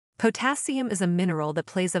Potassium is a mineral that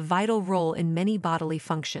plays a vital role in many bodily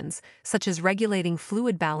functions, such as regulating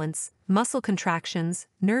fluid balance, muscle contractions,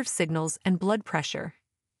 nerve signals, and blood pressure.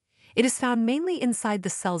 It is found mainly inside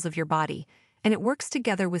the cells of your body, and it works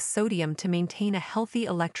together with sodium to maintain a healthy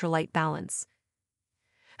electrolyte balance.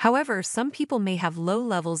 However, some people may have low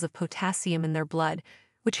levels of potassium in their blood,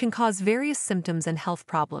 which can cause various symptoms and health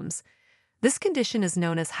problems. This condition is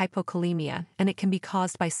known as hypokalemia, and it can be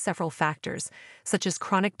caused by several factors, such as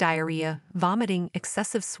chronic diarrhea, vomiting,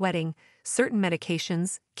 excessive sweating, certain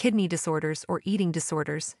medications, kidney disorders, or eating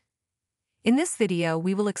disorders. In this video,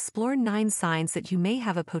 we will explore 9 signs that you may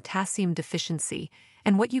have a potassium deficiency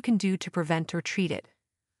and what you can do to prevent or treat it.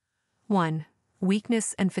 1.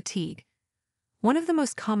 Weakness and fatigue. One of the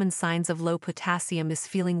most common signs of low potassium is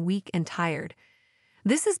feeling weak and tired.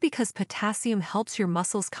 This is because potassium helps your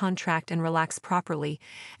muscles contract and relax properly,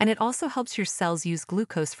 and it also helps your cells use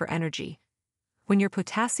glucose for energy. When your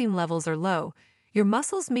potassium levels are low, your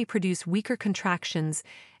muscles may produce weaker contractions,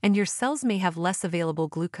 and your cells may have less available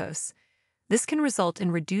glucose. This can result in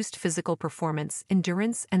reduced physical performance,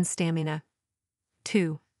 endurance, and stamina.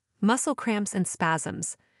 2. Muscle cramps and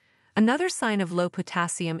spasms. Another sign of low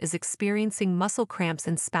potassium is experiencing muscle cramps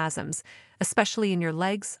and spasms, especially in your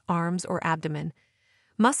legs, arms, or abdomen.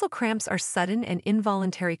 Muscle cramps are sudden and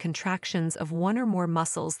involuntary contractions of one or more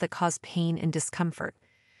muscles that cause pain and discomfort.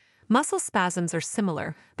 Muscle spasms are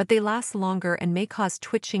similar, but they last longer and may cause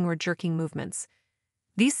twitching or jerking movements.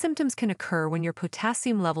 These symptoms can occur when your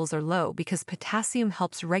potassium levels are low because potassium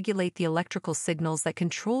helps regulate the electrical signals that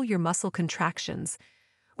control your muscle contractions.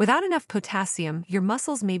 Without enough potassium, your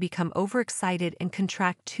muscles may become overexcited and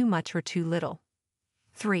contract too much or too little.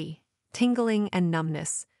 3. Tingling and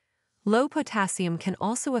numbness. Low potassium can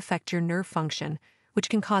also affect your nerve function, which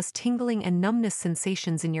can cause tingling and numbness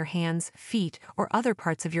sensations in your hands, feet, or other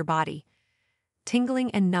parts of your body. Tingling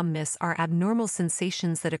and numbness are abnormal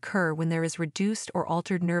sensations that occur when there is reduced or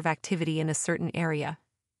altered nerve activity in a certain area.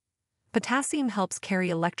 Potassium helps carry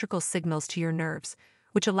electrical signals to your nerves,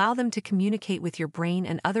 which allow them to communicate with your brain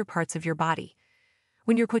and other parts of your body.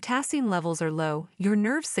 When your potassium levels are low, your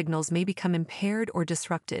nerve signals may become impaired or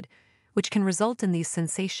disrupted, which can result in these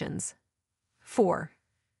sensations. 4.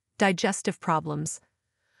 Digestive problems.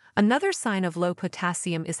 Another sign of low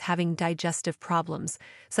potassium is having digestive problems,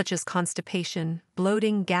 such as constipation,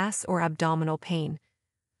 bloating, gas, or abdominal pain.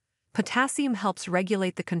 Potassium helps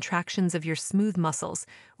regulate the contractions of your smooth muscles,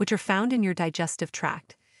 which are found in your digestive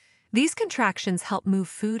tract. These contractions help move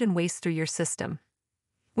food and waste through your system.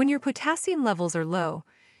 When your potassium levels are low,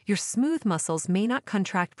 your smooth muscles may not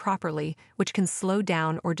contract properly, which can slow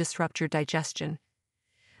down or disrupt your digestion.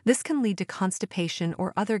 This can lead to constipation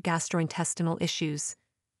or other gastrointestinal issues.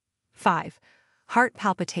 5. Heart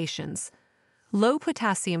palpitations. Low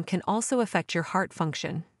potassium can also affect your heart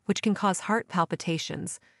function, which can cause heart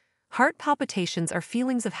palpitations. Heart palpitations are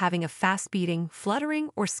feelings of having a fast-beating, fluttering,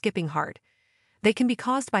 or skipping heart. They can be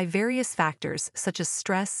caused by various factors such as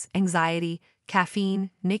stress, anxiety, caffeine,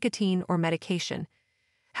 nicotine, or medication.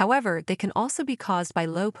 However, they can also be caused by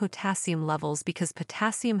low potassium levels because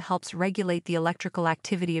potassium helps regulate the electrical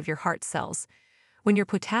activity of your heart cells. When your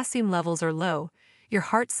potassium levels are low, your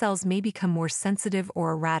heart cells may become more sensitive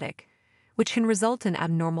or erratic, which can result in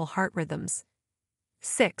abnormal heart rhythms.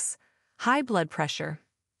 6. High blood pressure.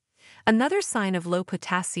 Another sign of low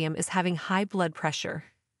potassium is having high blood pressure.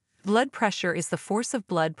 Blood pressure is the force of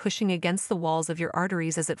blood pushing against the walls of your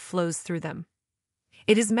arteries as it flows through them.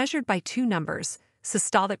 It is measured by 2 numbers,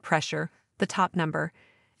 systolic pressure, the top number,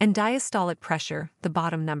 and diastolic pressure, the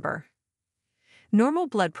bottom number. Normal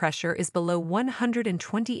blood pressure is below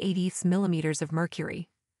 120/80 millimeters of mercury.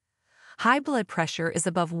 High blood pressure is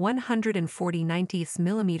above 140/90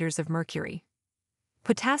 millimeters of mercury.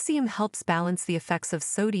 Potassium helps balance the effects of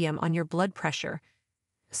sodium on your blood pressure.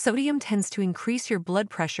 Sodium tends to increase your blood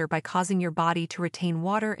pressure by causing your body to retain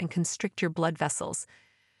water and constrict your blood vessels.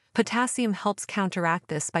 Potassium helps counteract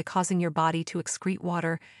this by causing your body to excrete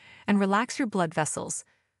water and relax your blood vessels.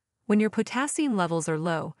 When your potassium levels are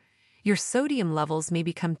low, your sodium levels may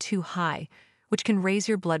become too high, which can raise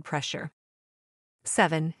your blood pressure.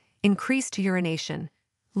 7. Increased urination.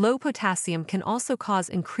 Low potassium can also cause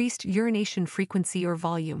increased urination frequency or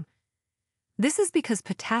volume. This is because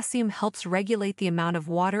potassium helps regulate the amount of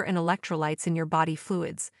water and electrolytes in your body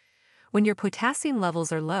fluids. When your potassium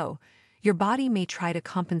levels are low, your body may try to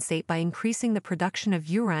compensate by increasing the production of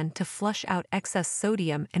urine to flush out excess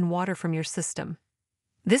sodium and water from your system.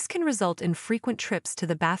 This can result in frequent trips to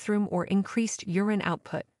the bathroom or increased urine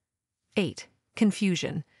output. 8.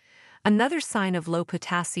 Confusion. Another sign of low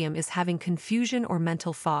potassium is having confusion or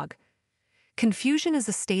mental fog. Confusion is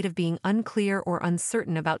a state of being unclear or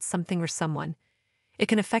uncertain about something or someone. It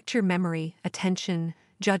can affect your memory, attention,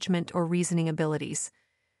 judgment, or reasoning abilities.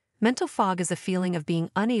 Mental fog is a feeling of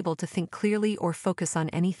being unable to think clearly or focus on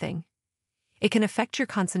anything. It can affect your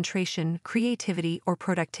concentration, creativity, or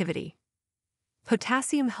productivity.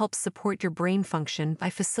 Potassium helps support your brain function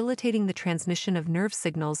by facilitating the transmission of nerve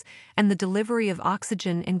signals and the delivery of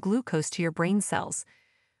oxygen and glucose to your brain cells.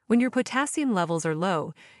 When your potassium levels are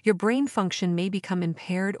low, your brain function may become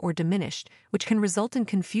impaired or diminished, which can result in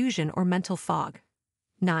confusion or mental fog.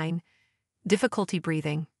 9. Difficulty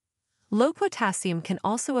breathing. Low potassium can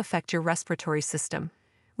also affect your respiratory system,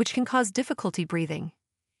 which can cause difficulty breathing.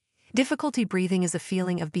 Difficulty breathing is a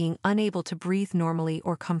feeling of being unable to breathe normally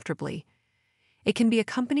or comfortably. It can be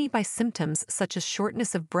accompanied by symptoms such as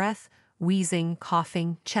shortness of breath, wheezing,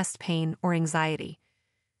 coughing, chest pain, or anxiety.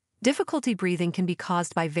 Difficulty breathing can be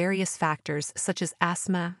caused by various factors such as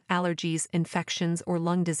asthma, allergies, infections, or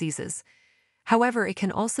lung diseases. However, it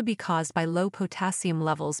can also be caused by low potassium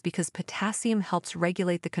levels because potassium helps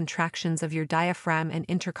regulate the contractions of your diaphragm and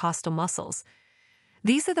intercostal muscles.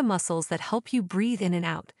 These are the muscles that help you breathe in and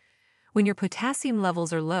out. When your potassium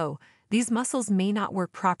levels are low, these muscles may not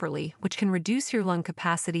work properly, which can reduce your lung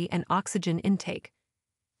capacity and oxygen intake.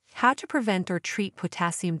 How to prevent or treat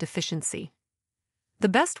potassium deficiency. The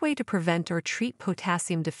best way to prevent or treat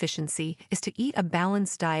potassium deficiency is to eat a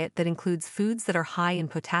balanced diet that includes foods that are high in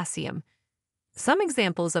potassium. Some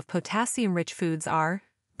examples of potassium-rich foods are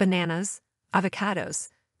bananas, avocados,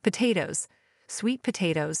 potatoes, sweet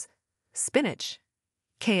potatoes, spinach,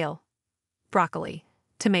 kale, broccoli,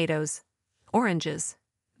 tomatoes, oranges,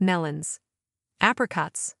 melons,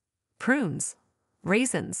 apricots, prunes,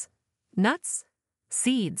 raisins, nuts,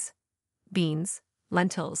 seeds, beans,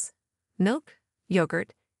 lentils, milk,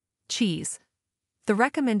 yogurt, cheese. The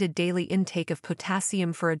recommended daily intake of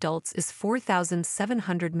potassium for adults is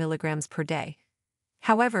 4,700 milligrams per day.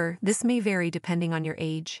 However, this may vary depending on your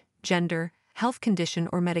age, gender, health condition,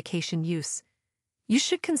 or medication use. You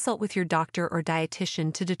should consult with your doctor or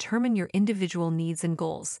dietitian to determine your individual needs and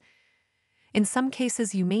goals. In some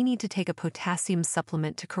cases, you may need to take a potassium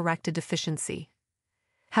supplement to correct a deficiency.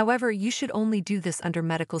 However, you should only do this under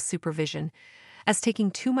medical supervision, as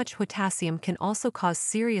taking too much potassium can also cause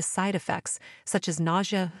serious side effects such as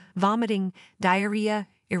nausea, vomiting, diarrhea,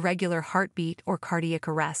 irregular heartbeat, or cardiac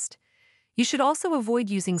arrest. You should also avoid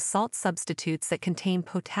using salt substitutes that contain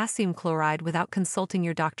potassium chloride without consulting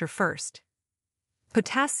your doctor first.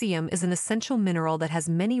 Potassium is an essential mineral that has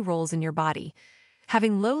many roles in your body.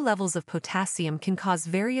 Having low levels of potassium can cause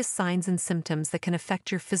various signs and symptoms that can affect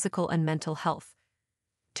your physical and mental health.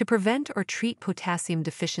 To prevent or treat potassium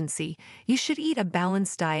deficiency, you should eat a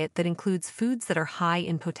balanced diet that includes foods that are high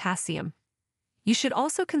in potassium. You should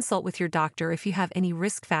also consult with your doctor if you have any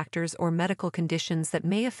risk factors or medical conditions that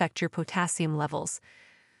may affect your potassium levels.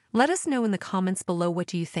 Let us know in the comments below what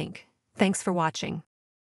do you think. Thanks for watching.